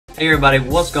Hey everybody,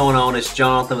 what's going on? It's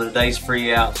Jonathan with Today's Free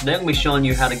Apps. Today I'm going to be showing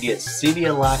you how to get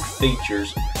Cydia-like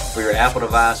features for your Apple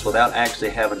device without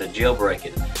actually having to jailbreak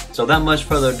it. So without much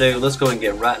further ado, let's go and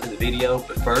get right into the video.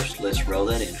 But first, let's roll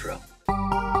that intro.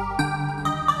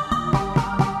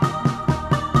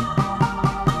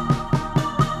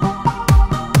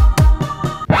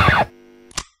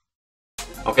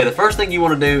 Okay, the first thing you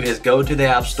want to do is go to the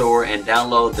App Store and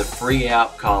download the free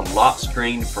app called Lock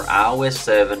Screen for iOS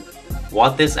 7.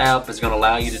 What this app is going to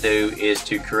allow you to do is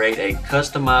to create a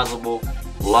customizable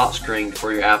lock screen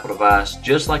for your Apple device,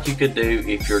 just like you could do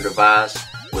if your device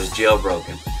was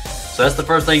jailbroken. So that's the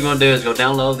first thing you want to do is go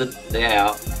download the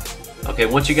app. Okay,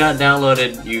 once you got it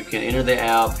downloaded, you can enter the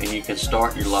app and you can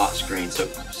start your lock screen. So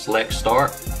select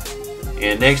Start,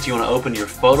 and next you want to open your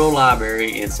photo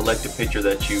library and select a picture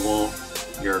that you want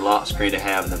your lock screen to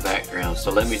have in the background.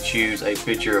 So let me choose a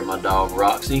picture of my dog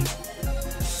Roxy.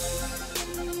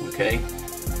 Okay,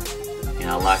 and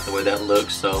I like the way that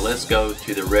looks, so let's go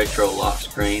to the retro lock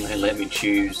screen and let me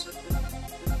choose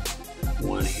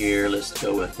one here. Let's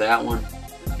go with that one,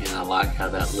 and I like how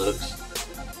that looks.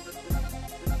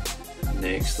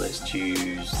 Next, let's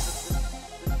choose,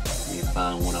 let me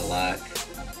find one I like.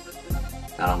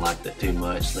 I don't like that too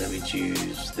much. Let me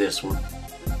choose this one,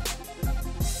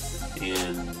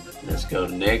 and let's go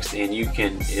to next, and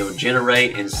it will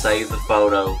generate and save the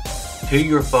photo to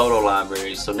your photo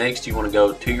library. So next you want to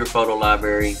go to your photo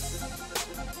library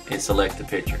and select the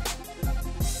picture.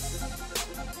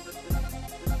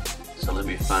 So let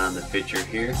me find the picture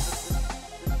here.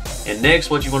 And next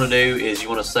what you want to do is you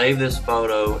want to save this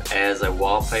photo as a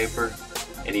wallpaper,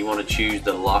 and you want to choose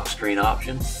the lock screen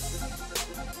option.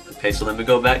 Okay, so let me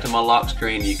go back to my lock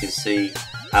screen. You can see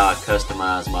how I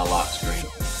customize my lock screen.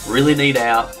 Really neat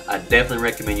app. I definitely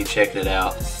recommend you checking it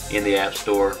out in the App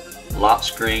Store. Lock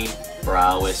Screen for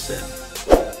iOS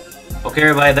 7. Okay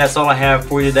everybody, that's all I have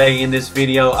for you today in this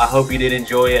video. I hope you did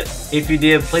enjoy it. If you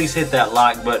did, please hit that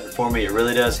like button for me. It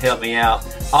really does help me out.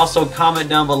 Also comment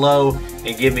down below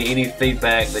and give me any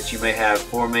feedback that you may have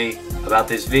for me about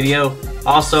this video.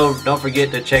 Also, don't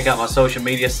forget to check out my social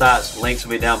media sites. Links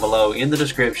will be down below in the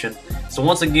description. So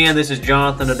once again, this is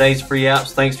Jonathan, Today's Free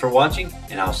Apps. Thanks for watching,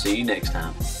 and I'll see you next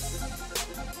time.